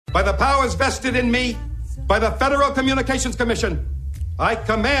By the powers vested in me by the Federal Communications Commission, I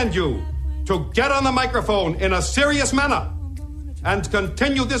command you to get on the microphone in a serious manner and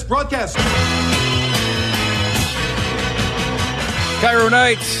continue this broadcast. Cairo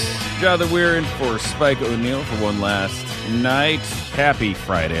Nights. Jonathan Weir in for Spike O'Neill for one last night. Happy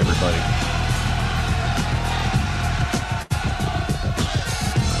Friday, everybody.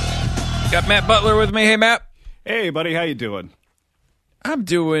 Got Matt Butler with me. Hey, Matt. Hey, buddy. How you doing? I'm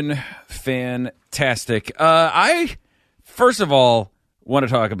doing fantastic. I, first of all, want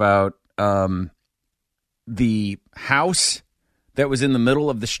to talk about the house that was in the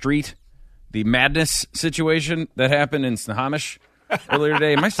middle of the street, the madness situation that happened in Snohomish earlier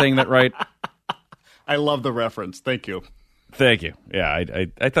today. Am I saying that right? I love the reference. Thank you. Thank you. Yeah,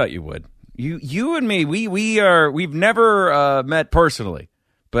 I thought you would. You and me, we've never met personally,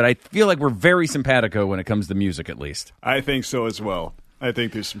 but I feel like we're very simpatico when it comes to music, at least. I think so as well. I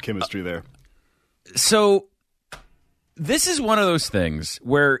think there's some chemistry there. So this is one of those things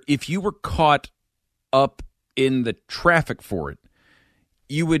where if you were caught up in the traffic for it,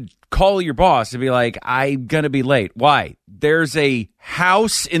 you would call your boss and be like, I'm going to be late. Why? There's a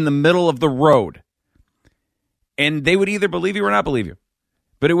house in the middle of the road. And they would either believe you or not believe you.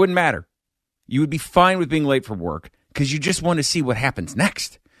 But it wouldn't matter. You would be fine with being late for work because you just want to see what happens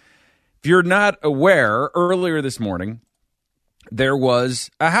next. If you're not aware, earlier this morning, there was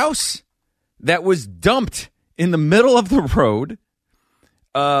a house that was dumped in the middle of the road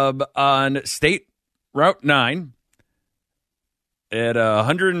on State Route 9 at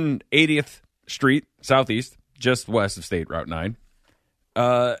 180th Street Southeast, just west of State Route 9.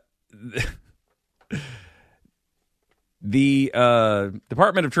 The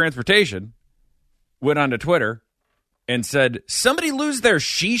Department of Transportation went onto Twitter and said, somebody lose their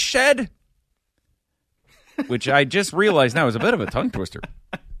she shed? Which I just realized now is a bit of a tongue twister.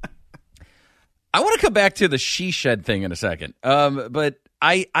 I want to come back to the she shed thing in a second. But but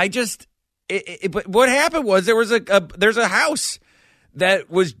what happened was there's a house that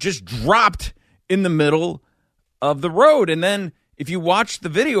was just dropped in the middle of the road. And then if you watch the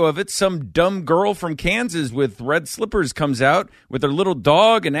video of it, some dumb girl from Kansas with red slippers comes out with her little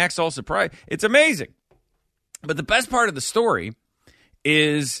dog and acts all surprised. It's amazing. But the best part of the story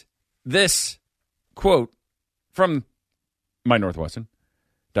is this quote from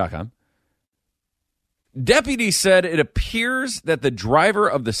mynorthwestern.com. Deputies said it appears that the driver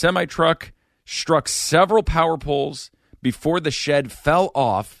of the semi-truck struck several power poles before the shed fell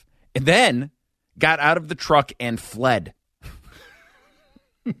off and then got out of the truck and fled.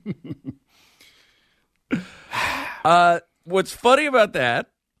 What's funny about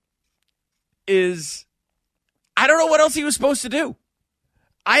that is I don't know what else he was supposed to do.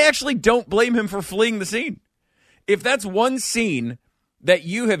 I actually don't blame him for fleeing the scene. If that's one scene that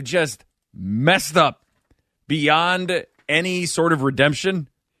you have just messed up beyond any sort of redemption,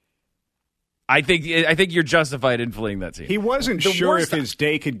 I think you're justified in fleeing that scene. He wasn't sure if his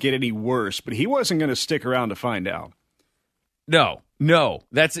day could get any worse, but he wasn't going to stick around to find out. No,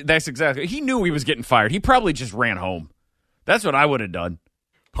 that's exactly. He knew he was getting fired. He probably just ran home. That's what I would have done.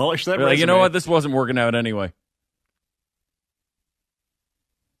 Polish that resume. Like, you know what? This wasn't working out anyway.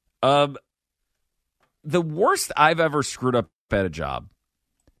 The worst I've ever screwed up at a job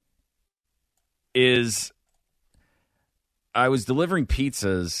is I was delivering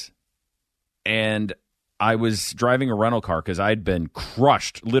pizzas and I was driving a rental car because I'd been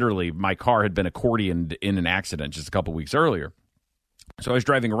crushed. Literally, my car had been accordioned in an accident just a couple weeks earlier. So I was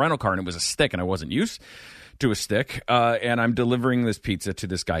driving a rental car and it was a stick and I wasn't used to a stick. And I'm delivering this pizza to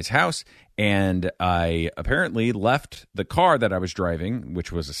this guy's house. And I apparently left the car that I was driving,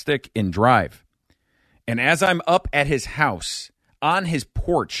 which was a stick, in drive. And as I'm up at his house, on his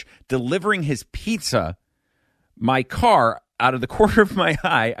porch, delivering his pizza, my car, out of the corner of my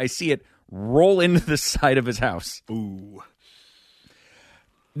eye, I see it roll into the side of his house. Ooh.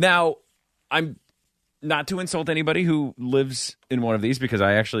 Now, I'm not to insult anybody who lives in one of these, because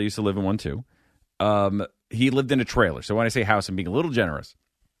I actually used to live in one too. He lived in a trailer. So when I say house, I'm being a little generous.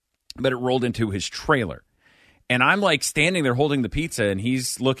 But it rolled into his trailer. And I'm like standing there holding the pizza, and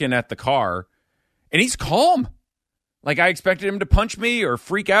he's looking at the car, and he's calm. Like I expected him to punch me or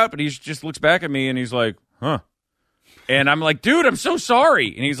freak out, but he just looks back at me and he's like, huh. And I'm like, dude, I'm so sorry.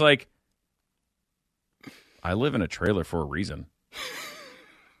 And he's like, I live in a trailer for a reason.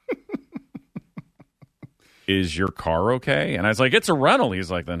 Is your car okay? And I was like, it's a rental. He's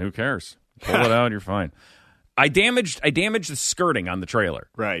like, then who cares? Pull it out, you're fine. I damaged the skirting on the trailer.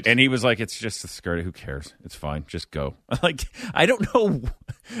 Right. And he was like, it's just the skirt. Who cares? It's fine. Just go. Like, I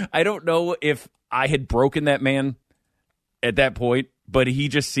don't know if I had broken that man at that point, but he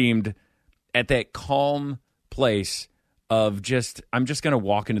just seemed at that calm place of I'm just going to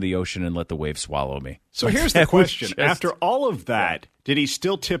walk into the ocean and let the waves swallow me. So here's the question. After all of that, did he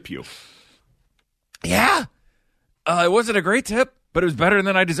still tip you? Yeah. It wasn't a great tip, but it was better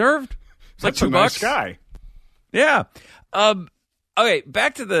than I deserved. It's like That's $2. a nice guy. Yeah. Okay,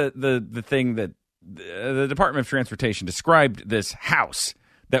 back to the thing that the Department of Transportation described this house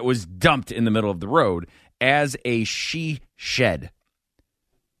that was dumped in the middle of the road as a she shed.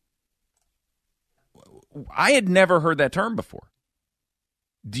 I had never heard that term before.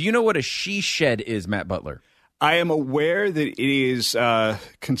 Do you know what a she shed is, Matt Butler? I am aware that it is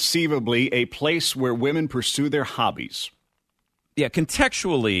conceivably a place where women pursue their hobbies. Yeah,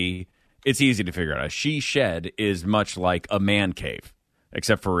 contextually, it's easy to figure out. A she shed is much like a man cave,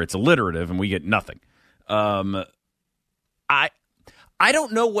 except for it's alliterative and we get nothing. I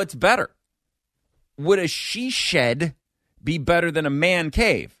don't know what's better. Would a she shed be better than a man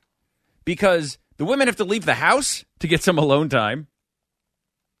cave? Because the women have to leave the house to get some alone time.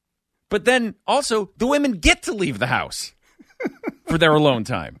 But then also the women get to leave the house for their alone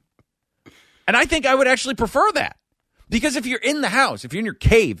time. And I think I would actually prefer that. Because if you're in the house, if you're in your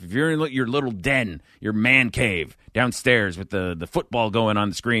cave, if you're in your little den, your man cave downstairs with the football going on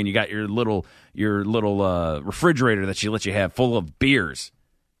the screen, you got your little refrigerator that she lets you have full of beers.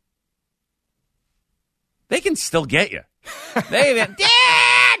 They can still get you. Dad!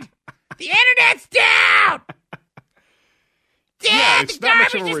 The internet's down! Dad, it's the not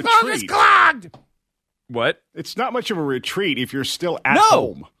much of garbage a disposal is retreat. clogged! What? It's not much of a retreat if you're still at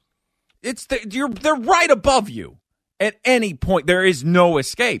home. They're right above you. At any point, there is no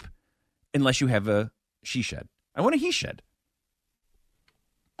escape unless you have a she shed. I want a he shed.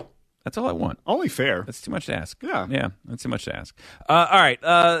 That's all I want. Only fair. That's too much to ask. Yeah, that's too much to ask. All right,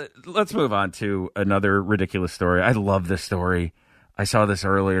 let's move on to another ridiculous story. I love this story. I saw this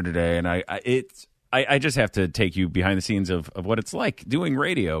earlier today, and I just have to take you behind the scenes of what it's like doing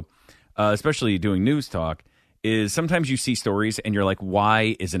radio, especially doing news talk. Is sometimes you see stories and you're like,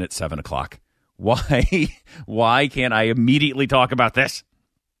 why isn't it 7 o'clock? Why can't I immediately talk about this?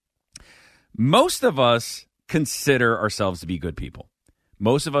 Most of us consider ourselves to be good people.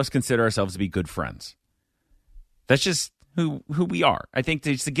 Most of us consider ourselves to be good friends. That's just who we are. I think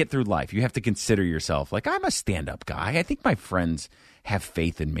just to get through life, you have to consider yourself like, I'm a stand-up guy. I think my friends have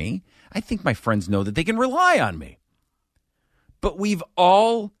faith in me. I think my friends know that they can rely on me. But we've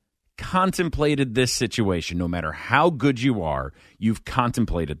all contemplated this situation. No matter how good you are, you've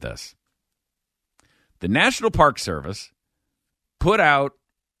contemplated this. The National Park Service put out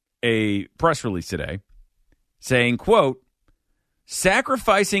a press release today saying, quote,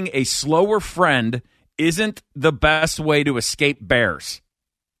 sacrificing a slower friend isn't the best way to escape bears.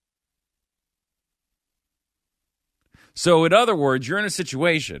 So in other words, you're in a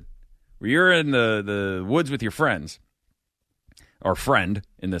situation where you're in the woods with your friends, or friend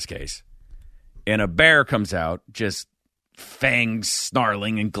in this case, and a bear comes out just fangs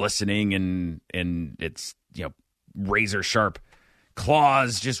snarling and glistening and it's, razor sharp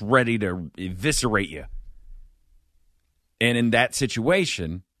claws just ready to eviscerate you. And in that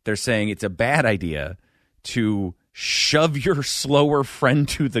situation, they're saying it's a bad idea to shove your slower friend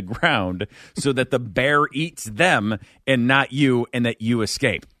to the ground so that the bear eats them and not you, and that you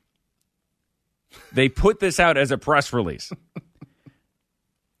escape. They put this out as a press release,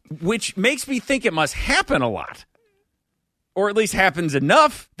 which makes me think it must happen a lot. Or at least happens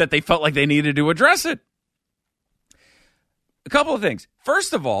enough that they felt like they needed to address it. A couple of things.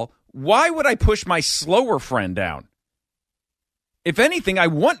 First of all, why would I push my slower friend down? If anything, I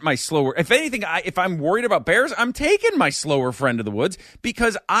want my slower. If anything, if I'm worried about bears, I'm taking my slower friend to the woods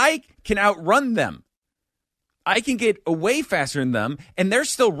because I can outrun them. I can get away faster than them, and they're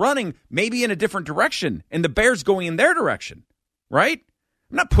still running maybe in a different direction, and the bear's going in their direction, right?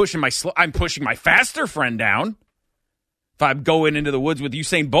 I'm not pushing I'm pushing my faster friend down. If I'm going into the woods with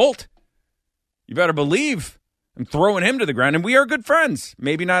Usain Bolt, you better believe I'm throwing him to the ground, and we are good friends.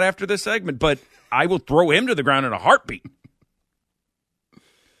 Maybe not after this segment, but I will throw him to the ground in a heartbeat.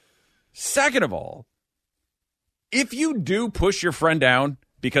 Second of all, if you do push your friend down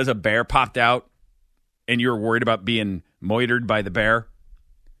because a bear popped out and you're worried about being moitered by the bear,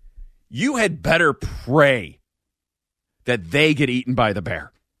 you had better pray that they get eaten by the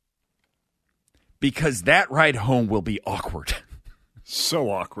bear. Because that ride home will be awkward. So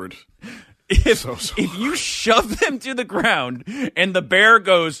awkward. If you shove them to the ground and the bear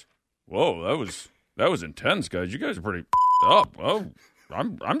goes, whoa, that was intense, guys. You guys are pretty up. Oh,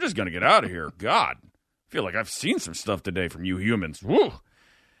 I'm just going to get out of here. God, I feel like I've seen some stuff today from you humans. Woo.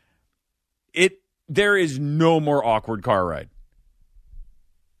 There is no more awkward car ride.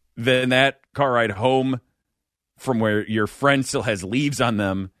 than that car ride home from where your friend still has leaves on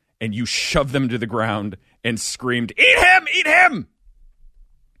them and you shove them to the ground and screamed, "Eat him! Eat him!"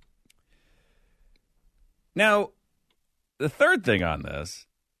 Now, the third thing on this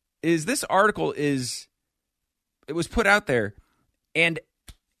is this article it was put out there, and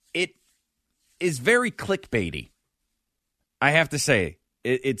it is very clickbaity. I have to say,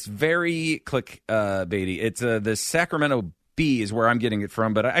 it's very clickbaity. It's the Sacramento Bee is where I'm getting it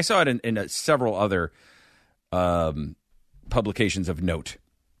from, but I saw it in several other publications of note.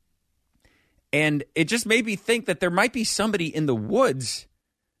 And it just made me think that there might be somebody in the woods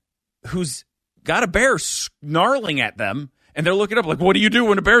who's got a bear snarling at them, and they're looking up like, what do you do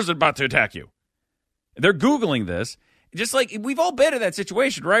when a bear's about to attack you? They're Googling this. Just like we've all been in that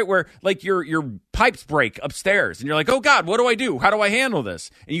situation, right? Where like your pipes break upstairs and you're like, oh God, what do I do? How do I handle this?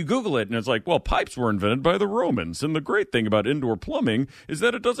 And you Google it and it's like, well, pipes were invented by the Romans. And the great thing about indoor plumbing is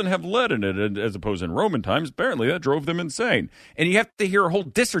that it doesn't have lead in it. And as opposed in Roman times, apparently that drove them insane. And you have to hear a whole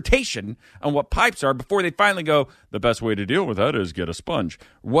dissertation on what pipes are before they finally go, the best way to deal with that is get a sponge,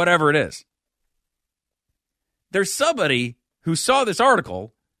 whatever it is. There's somebody who saw this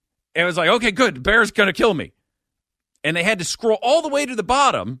article and was like, okay, good, the bear's going to kill me. And they had to scroll all the way to the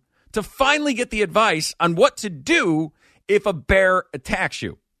bottom to finally get the advice on what to do if a bear attacks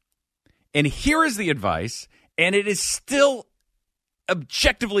you. And here is the advice, and it is still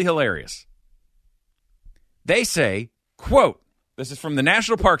objectively hilarious. They say, quote, this is from the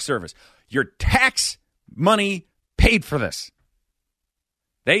National Park Service, your tax money paid for this.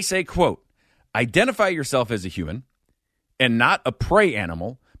 They say, quote, identify yourself as a human and not a prey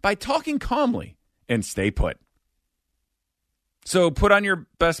animal by talking calmly and stay put. So put on your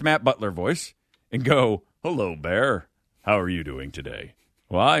best Matt Butler voice and go, hello, bear. How are you doing today?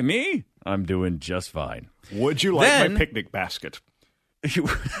 Why, me? I'm doing just fine. Would you like my picnic basket?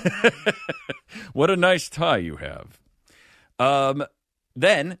 What a nice tie you have.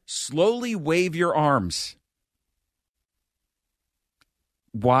 Then slowly wave your arms.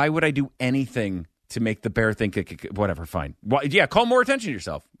 Why would I do anything to make the bear think, whatever, fine. Well, yeah, call more attention to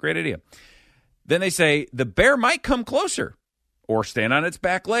yourself. Great idea. Then they say the bear might come closer or stand on its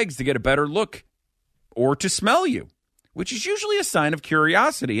back legs to get a better look or to smell you, which is usually a sign of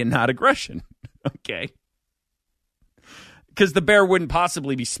curiosity and not aggression. Okay. Because the bear wouldn't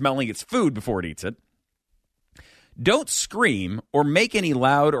possibly be smelling its food before it eats it. Don't scream or make any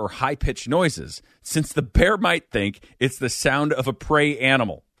loud or high-pitched noises, since the bear might think it's the sound of a prey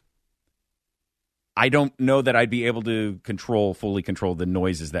animal. I don't know that I'd be able to fully control the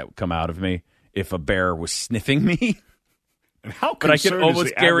noises that would come out of me if a bear was sniffing me. And how but I can concerned almost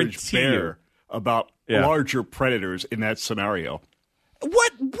is the average guarantee bear you about larger predators in that scenario?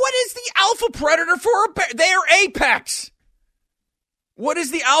 What is the alpha predator for a bear? They are apex. What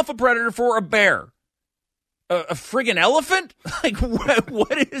is the alpha predator for a bear? A friggin' elephant? Like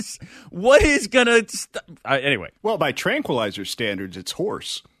what is gonna anyway? Well, by tranquilizer standards, it's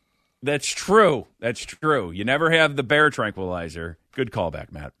horse. That's true. You never have the bear tranquilizer. Good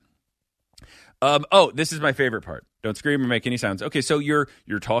callback, Matt. This is my favorite part. Don't scream or make any sounds. Okay, so you're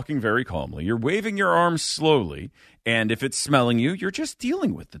talking very calmly. You're waving your arms slowly, and if it's smelling you, you're just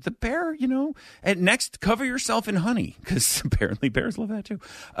dealing with it. The bear, And next, cover yourself in honey, because apparently bears love that too.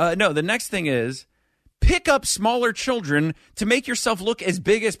 No, the next thing is pick up smaller children to make yourself look as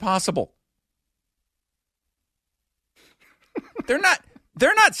big as possible. They're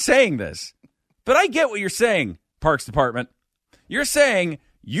not saying this, but I get what you're saying, Parks Department. You're saying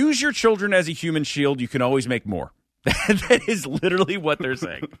use your children as a human shield. You can always make more. That is literally what they're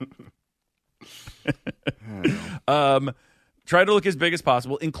saying. Try to look as big as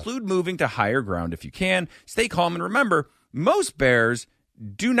possible. Include moving to higher ground if you can. Stay calm and remember, most bears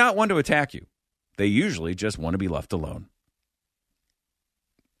do not want to attack you. They usually just want to be left alone.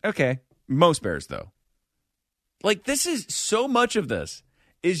 Okay, most bears though. Like so much of this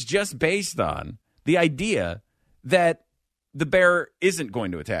is just based on the idea that the bear isn't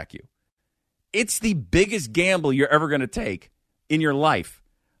going to attack you. It's the biggest gamble you're ever going to take in your life.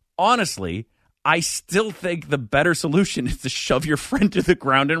 Honestly, I still think the better solution is to shove your friend to the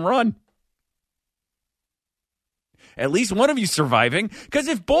ground and run. At least one of you surviving, because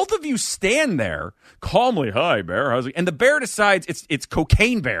if both of you stand there calmly, hi bear, how's it? And the bear decides it's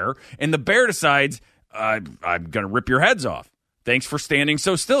cocaine bear, and the bear decides I'm going to rip your heads off. Thanks for standing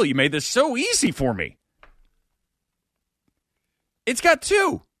so still. You made this so easy for me. It's got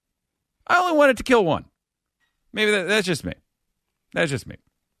two. I only wanted to kill one. Maybe that's just me. That's just me.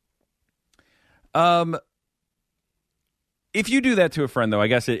 if you do that to a friend, though, I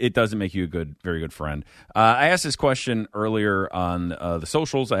guess it doesn't make you a very good friend. I asked this question earlier on the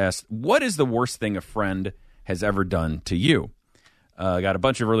socials. I asked, what is the worst thing a friend has ever done to you? Got a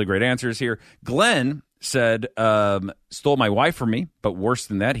bunch of really great answers here. Glenn said, stole my wife from me, but worse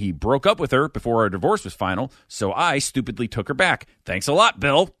than that, he broke up with her before our divorce was final, so I stupidly took her back. Thanks a lot,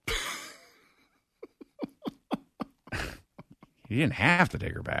 Bill. He didn't have to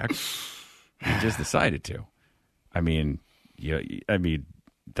take her back. He just decided to. I mean,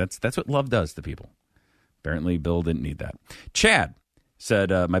 that's what love does to people. Apparently, Bill didn't need that. Chad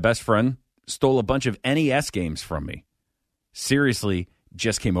said, my best friend stole a bunch of NES games from me. Seriously,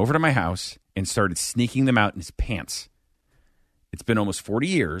 just came over to my house and started sneaking them out in his pants. It's been almost 40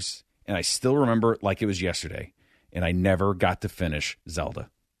 years, and I still remember it like it was yesterday, and I never got to finish Zelda.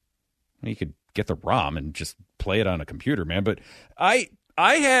 You could get the ROM and just play it on a computer, man. But I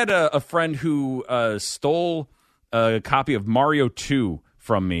had a friend who stole a copy of Mario 2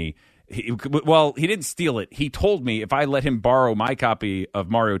 from me. He didn't steal it. He told me if I let him borrow my copy of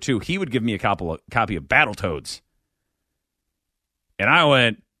Mario 2, he would give me a copy of Battletoads. And I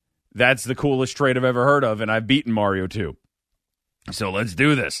went, that's the coolest trade I've ever heard of, and I've beaten Mario 2. So let's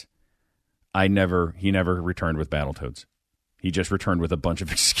do this. He never returned with Battletoads. He just returned with a bunch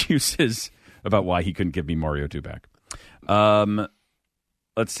of excuses about why he couldn't give me Mario 2 back.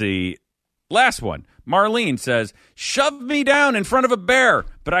 Let's see. Last one. Marlene says, shoved me down in front of a bear,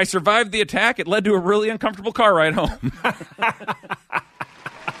 but I survived the attack. It led to a really uncomfortable car ride home.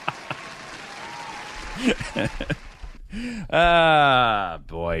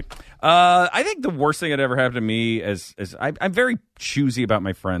 Boy. I think the worst thing that ever happened to me is I'm very choosy about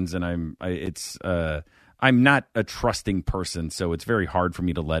my friends, and I'm not a trusting person, so it's very hard for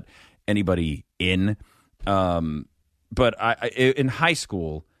me to let anybody in. But in high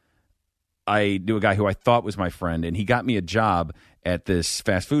school, I knew a guy who I thought was my friend, and he got me a job at this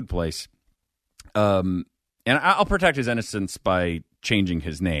fast food place. And I'll protect his innocence by changing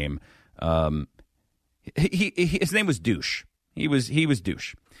his name. His name was Douche. He was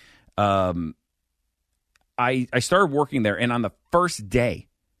Douche. I started working there, and on the first day,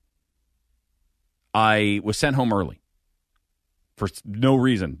 I was sent home early for no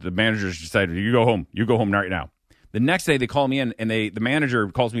reason. The manager just decided, you go home. You go home right now. The next day, they call me in, and the manager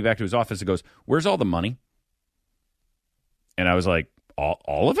calls me back to his office and goes, where's all the money? And I was like,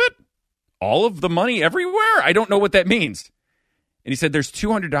 all of it? All of the money everywhere? I don't know what that means. And he said, there's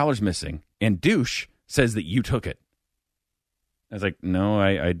 $200 missing, and Douche says that you took it. I was like, no,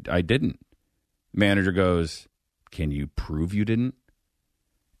 I didn't. Manager goes, can you prove you didn't?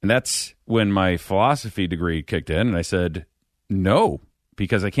 And that's when my philosophy degree kicked in, and I said, no,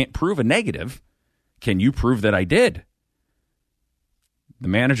 because I can't prove a negative. Can you prove that I did? The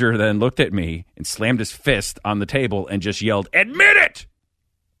manager then looked at me and slammed his fist on the table and just yelled, admit it!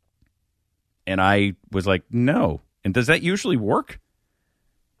 And I was like, no. And does that usually work?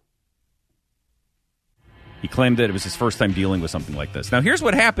 He claimed that it was his first time dealing with something like this. Now, here's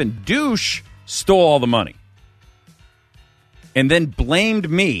what happened. Douche stole all the money and then blamed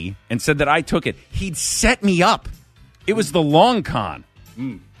me and said that I took it. He'd set me up. It was the long con.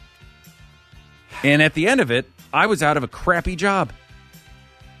 And at the end of it, I was out of a crappy job.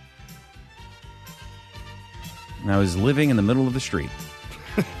 And I was living in the middle of the street.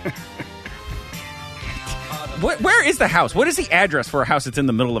 Where is the house? What is the address for a house that's in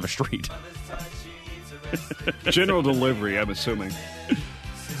the middle of a street? General delivery, I'm assuming.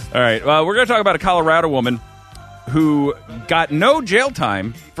 All right. We're going to talk about a Colorado woman who got no jail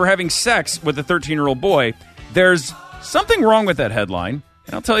time for having sex with a 13-year-old boy. There's something wrong with that headline,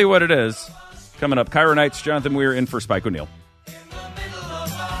 and I'll tell you what it is. Coming up, Cairo Nights, Jonathan Weir in for Spike O'Neill.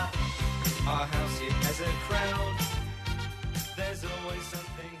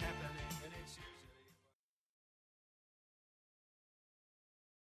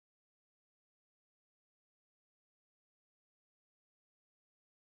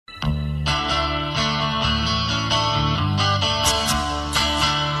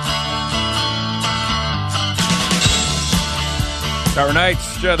 Cairo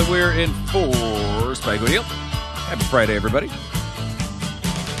Nights, Jonathan Weir in for Spike O'Neill. Happy Friday, everybody.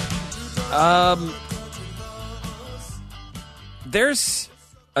 There's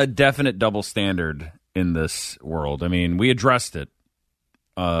a definite double standard in this world. I mean, we addressed it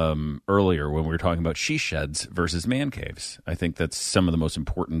earlier when we were talking about she sheds versus man caves. I think that's some of the most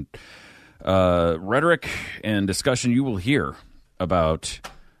important rhetoric and discussion you will hear about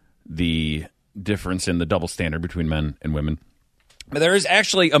the difference in the double standard between men and women. But there is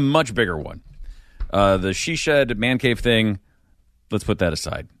actually a much bigger one. The she shed, man cave thing, let's put that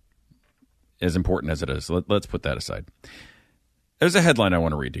aside. As important as it is, let's put that aside. There's a headline I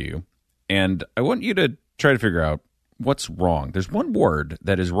want to read to you, and I want you to try to figure out what's wrong. There's one word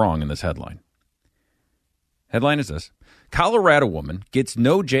that is wrong in this headline. Headline is this: Colorado woman gets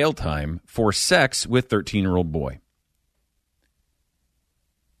no jail time for sex with 13-year-old boy.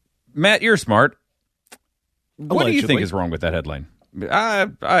 Matt, you're smart. What do you think is wrong with that headline?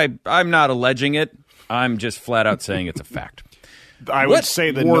 I'm not alleging it. I'm just flat out saying it's a fact. I would say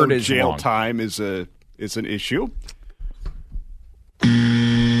the no jail wrong? time is an issue.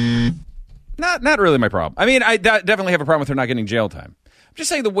 Not really my problem. I mean, I definitely have a problem with her not getting jail time. I'm just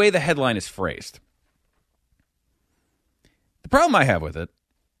saying the way the headline is phrased. The problem I have with it,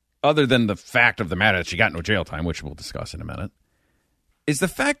 other than the fact of the matter that she got no jail time, which we'll discuss in a minute, is the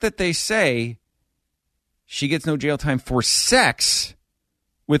fact that they say she gets no jail time for sex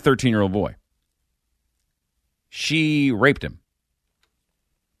with 13-year-old boy. She raped him.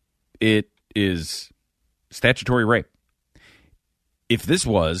 It is statutory rape. If this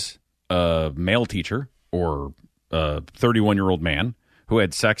was a male teacher or a 31-year-old man who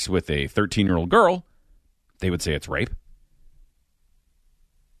had sex with a 13-year-old girl, they would say it's rape.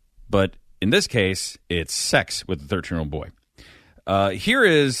 But in this case, it's sex with a 13-year-old boy. Here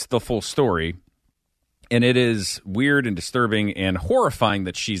is the full story, and it is weird and disturbing and horrifying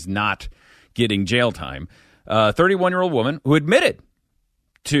that she's not getting jail time. 31-year-old woman who admitted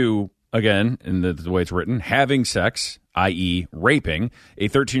to, again, in the way it's written, having sex, i.e. raping, a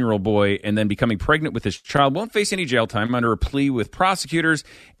 13-year-old boy and then becoming pregnant with his child, won't face any jail time under a plea with prosecutors.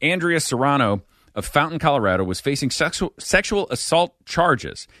 Andrea Serrano of Fountain, Colorado, was facing sexual assault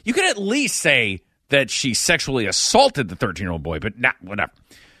charges. You could at least say that she sexually assaulted the 13-year-old boy, but not whatever.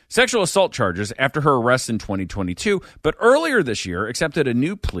 Sexual assault charges after her arrest in 2022, but earlier this year accepted a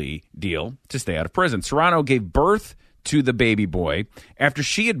new plea deal to stay out of prison. Serrano gave birth to the baby boy after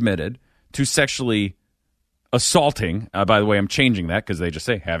she admitted to sexually assaulting, by the way, I'm changing that because they just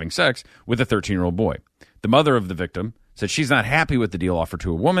say having sex with a 13-year-old boy. The mother of the victim said she's not happy with the deal offered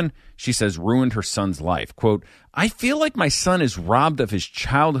to a woman she says ruined her son's life. Quote, I feel like my son is robbed of his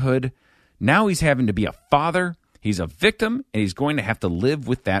childhood. Now he's having to be a father. He's a victim, and he's going to have to live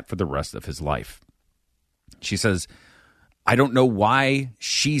with that for the rest of his life. She says, I don't know why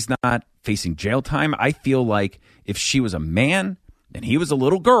she's not facing jail time. I feel like if she was a man and he was a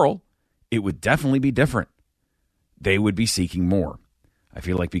little girl, it would definitely be different. They would be seeking more. I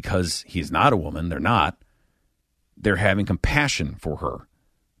feel like because he's not a woman, they're having compassion for her,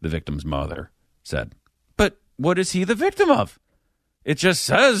 the victim's mother said. But what is he the victim of? It just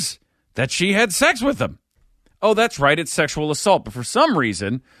says that she had sex with him. Oh, that's right, it's sexual assault. But for some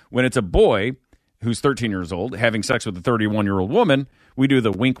reason, when it's a boy who's 13 years old having sex with a 31-year-old woman, we do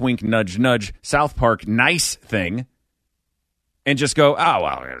the wink, wink, nudge, nudge, South Park nice thing and just go, oh,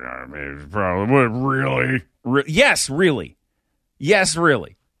 well, really? Yes, really. Yes,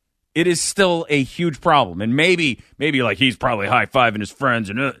 really. It is still a huge problem. And maybe like he's probably high-fiving his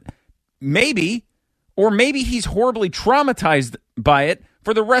friends. And maybe he's horribly traumatized by it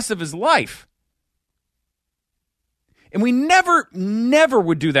for the rest of his life. And we never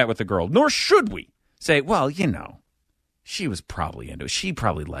would do that with a girl, nor should we say, well, you know, she was probably into it. She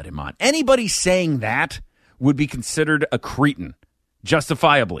probably led him on. Anybody saying that would be considered a cretin,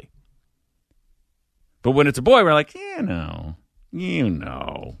 justifiably. But when it's a boy, we're like, you know,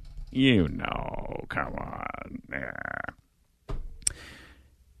 come on. Yeah.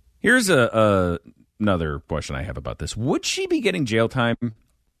 Here's another question I have about this. Would she be getting jail time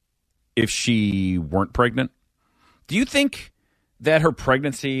if she weren't pregnant? Do you think that her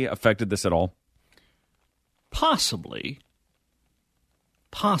pregnancy affected this at all? Possibly.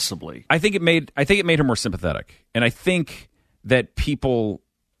 I think it made her more sympathetic, and I think that people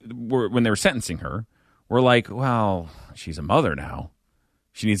when they were sentencing her were like, "Well, she's a mother now.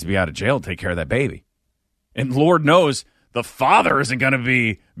 She needs to be out of jail to take care of that baby." And Lord knows the father isn't going to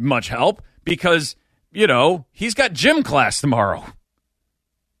be much help because he's got gym class tomorrow.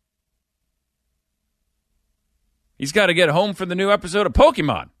 He's got to get home for the new episode of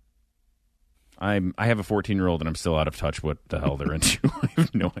Pokemon. I have a 14-year-old, and I'm still out of touch what the hell they're into. I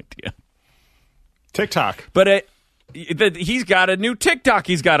have no idea. TikTok. But he's got a new TikTok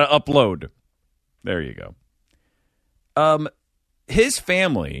he's got to upload. There you go. His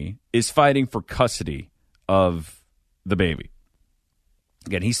family is fighting for custody of the baby.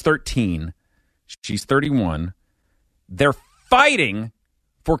 Again, he's 13. She's 31. They're fighting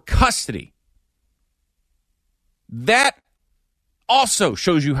for custody. That also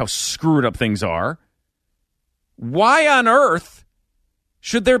shows you how screwed up things are. Why on earth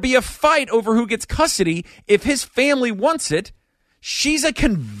should there be a fight over who gets custody if his family wants it? She's a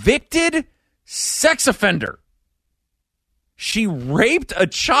convicted sex offender. She raped a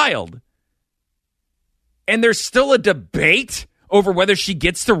child. And there's still a debate over whether she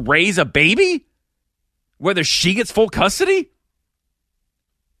gets to raise a baby? Whether she gets full custody?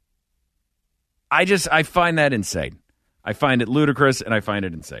 I find that insane. I find it ludicrous, and I find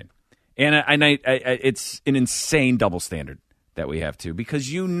it insane. And it's an insane double standard that we have too,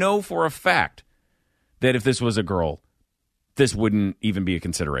 because you know for a fact that if this was a girl, this wouldn't even be a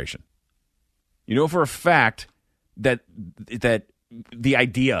consideration. You know for a fact that the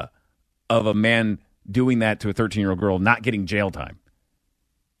idea of a man doing that to a 13-year-old girl not getting jail time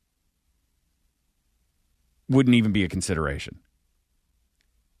wouldn't even be a consideration.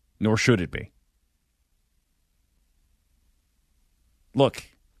 Nor should it be. Look,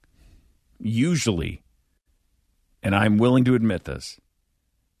 usually, and I'm willing to admit this,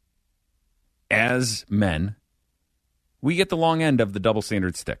 as men, we get the long end of the double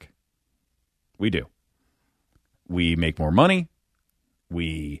standard stick. We do. We make more money.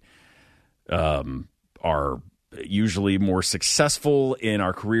 We are usually more successful in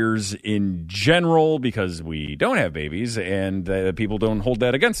our careers in general because we don't have babies, and people don't hold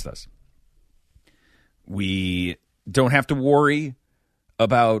that against us. We don't have to worry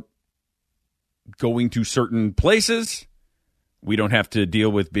about going to certain places. We don't have to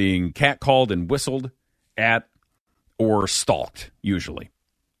deal with being catcalled and whistled at or stalked, usually.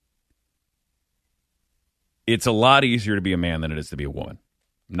 It's a lot easier to be a man than it is to be a woman.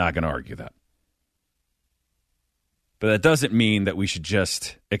 I'm not going to argue that. But that doesn't mean that we should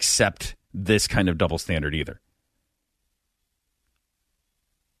just accept this kind of double standard either.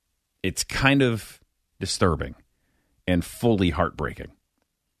 It's kind of disturbing and fully heartbreaking.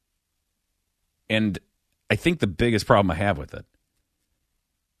 And I think the biggest problem I have with it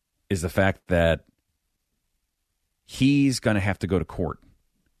is the fact that he's going to have to go to court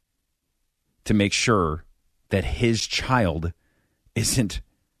to make sure that his child isn't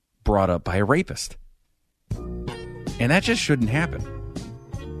brought up by a rapist. And that just shouldn't happen.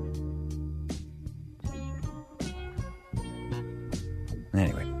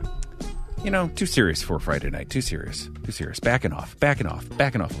 Anyway, too serious for Friday night. Too serious. Backing off a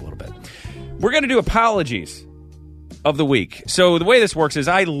little bit. We're going to do apologies of the week. So the way this works is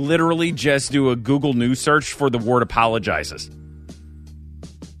I literally just do a Google News search for the word apologizes.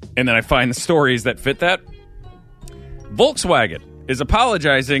 And then I find the stories that fit that. Volkswagen is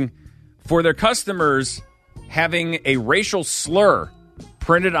apologizing for their customers having a racial slur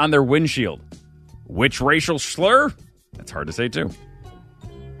printed on their windshield. Which racial slur? That's hard to say, too.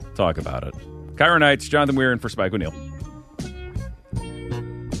 Talk about it. Kyra Knights, Jonathan Weir, and for Spike O'Neill.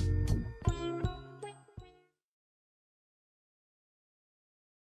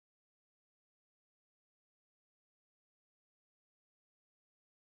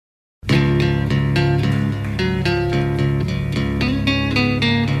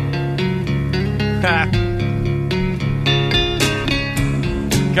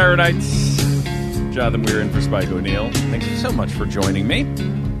 Kyra Knights, Jonathan Weir, and for Spike O'Neill. Thanks so much for joining me.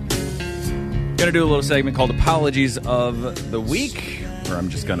 Going to do a little segment called Apologies of the Week, where I'm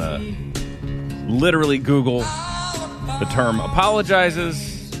just going to literally Google the term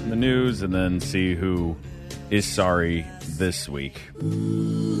apologizes in the news and then see who is sorry this week.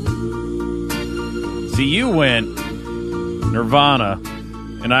 See, you went Nirvana,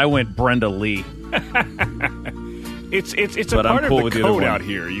 and I went Brenda Lee. It's a part of the code out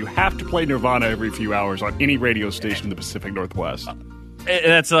here. You have to play Nirvana every few hours on any radio station in the Pacific Northwest.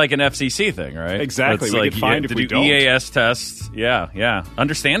 That's like an FCC thing, right? Exactly. It's we like get fined if we don't. EAS tests. Yeah.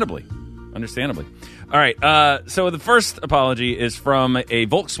 Understandably. All right. So the first apology is from a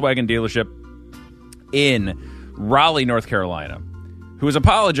Volkswagen dealership in Raleigh, North Carolina, who is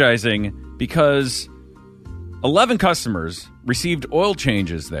apologizing because 11 customers received oil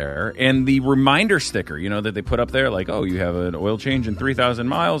changes there, and the reminder sticker, that they put up there, like, oh, you have an oil change in 3,000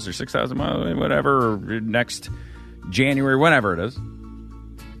 miles or 6,000 miles, whatever, or next January, whenever it is,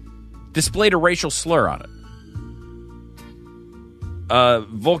 displayed a racial slur on it.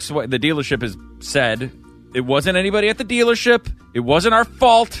 Volkswagen, the dealership has said it wasn't anybody at the dealership. It wasn't our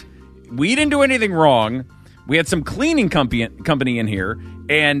fault. We didn't do anything wrong. We had some cleaning company in here,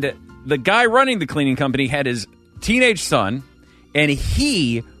 and the guy running the cleaning company had his teenage son, and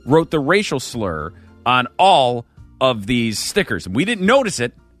he wrote the racial slur on all of these stickers. We didn't notice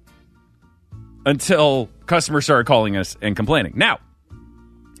it until customers started calling us and complaining. Now,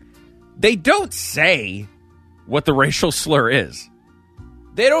 they don't say what the racial slur is.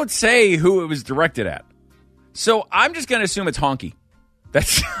 They don't say who it was directed at. So I'm just going to assume it's honky.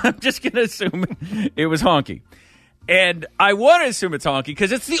 I'm just going to assume it was honky. And I want to assume it's honky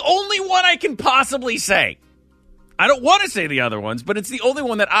because it's the only one I can possibly say. I don't want to say the other ones, but it's the only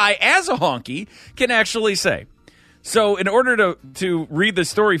one that I, as a honky, can actually say. So in order to read the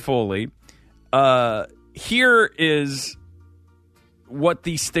story fully, here is what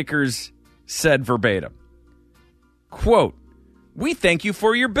the stickers said verbatim. Quote, "We thank you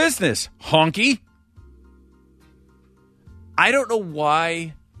for your business, honky." I don't know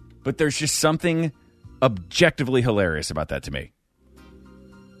why, but there's just something objectively hilarious about that to me.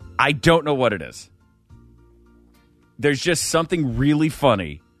 I don't know what it is. There's just something really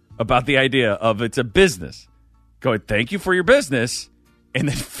funny about the idea of it's a business going, "Thank you for your business," and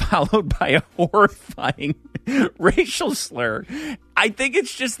then followed by a horrifying racial slur. I think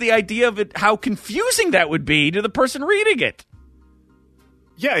it's just the idea of it, how confusing that would be to the person reading it.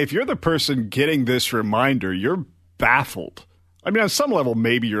 Yeah, if you're the person getting this reminder, you're baffled. I mean, on some level,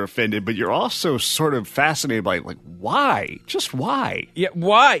 maybe you're offended, but you're also sort of fascinated by, like, why? Just why? Yeah,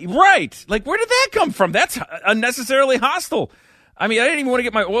 why? Right. Like, where did that come from? That's unnecessarily hostile. I mean, I didn't even want to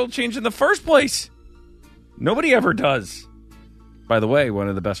get my oil changed in the first place. Nobody ever does. By the way, one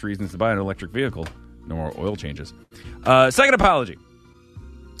of the best reasons to buy an electric vehicle, no more oil changes. Second apology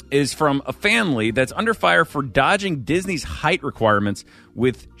is from a family that's under fire for dodging Disney's height requirements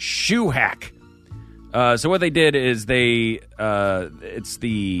with shoe hack. So what they did is it's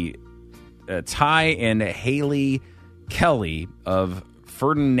the Ty and Haley Kelly of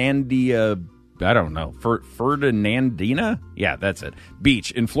Ferdinandina, Ferdinandina? Yeah, that's it.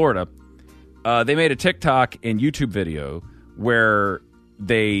 Beach in Florida. They made a TikTok and YouTube video where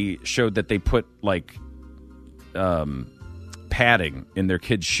they showed that they put, like, padding in their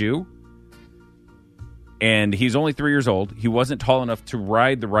kid's shoe. And he's only 3 years old. He wasn't tall enough to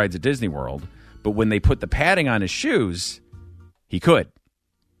ride the rides at Disney World. But when they put the padding on his shoes, he could.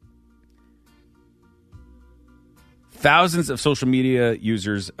 Thousands of social media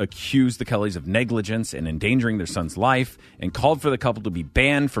users accused the Kellys of negligence and endangering their son's life and called for the couple to be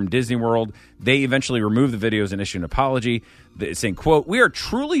banned from Disney World. They eventually removed the videos and issued an apology, saying, quote, "We are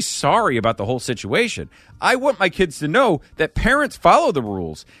truly sorry about the whole situation. I want my kids to know that parents follow the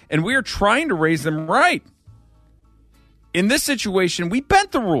rules, and we are trying to raise them right. In this situation, we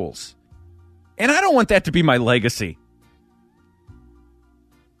bent the rules. And I don't want that to be my legacy."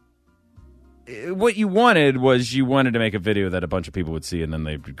 What you wanted to make a video that a bunch of people would see, and then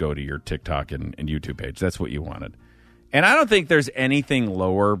they would go to your TikTok and YouTube page. That's what you wanted. And I don't think there's anything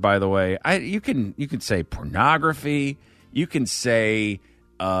lower, by the way. You can say pornography. You can say,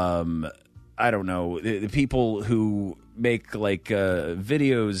 I don't know, the people who make, like,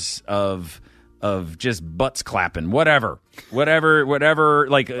 videos of just butts clapping, whatever,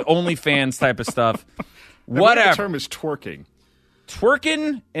 like OnlyFans type of stuff. Whatever. The term is twerking.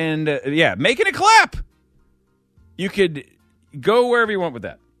 Twerking and, making it clap. You could go wherever you want with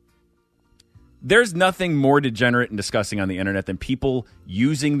that. There's nothing more degenerate and disgusting on the internet than people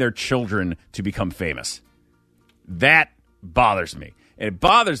using their children to become famous. That bothers me. And it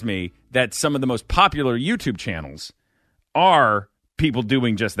bothers me that some of the most popular YouTube channels are people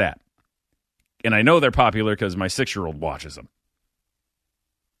doing just that. And I know they're popular because my 6-year-old watches them.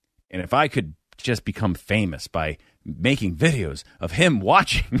 And if I could just become famous by making videos of him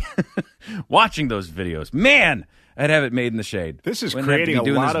watching those videos, man, I'd have it made in the shade. This is Wouldn't creating have to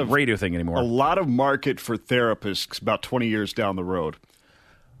be doing a lot this of radio thing anymore. A lot of market for therapists about 20 years down the road.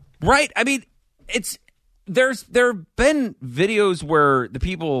 Right. I mean, there have been videos where the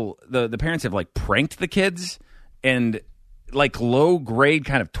parents have, like, pranked the kids and, like, low grade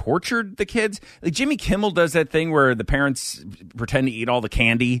kind of tortured the kids. Like, Jimmy Kimmel does that thing where the parents pretend to eat all the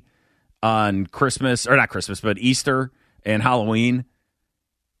candy on Christmas, or not Christmas, but Easter and Halloween.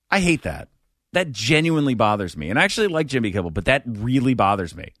 I hate that. That genuinely bothers me. And I actually like Jimmy Kimmel, but that really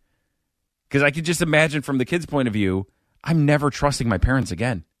bothers me. Because I could just imagine from the kid's point of view, I'm never trusting my parents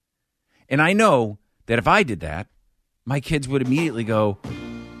again. And I know that if I did that, my kids would immediately go,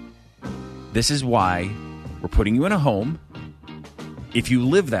 "This is why we're putting you in a home. If you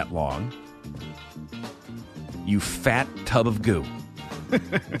live that long, you fat tub of goo."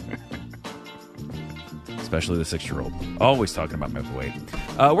 Especially the 6-year-old. Always talking about my weight.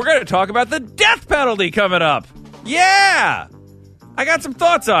 We're going to talk about the death penalty coming up. Yeah! I got some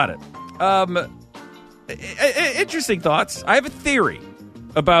thoughts on it. Interesting thoughts. I have a theory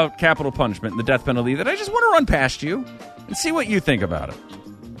about capital punishment and the death penalty that I just want to run past you and see what you think about it.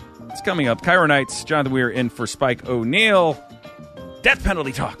 It's coming up. Cairo Nights, Jonathan Weir in for Spike O'Neill. Death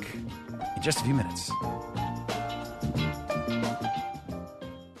penalty talk in just a few minutes.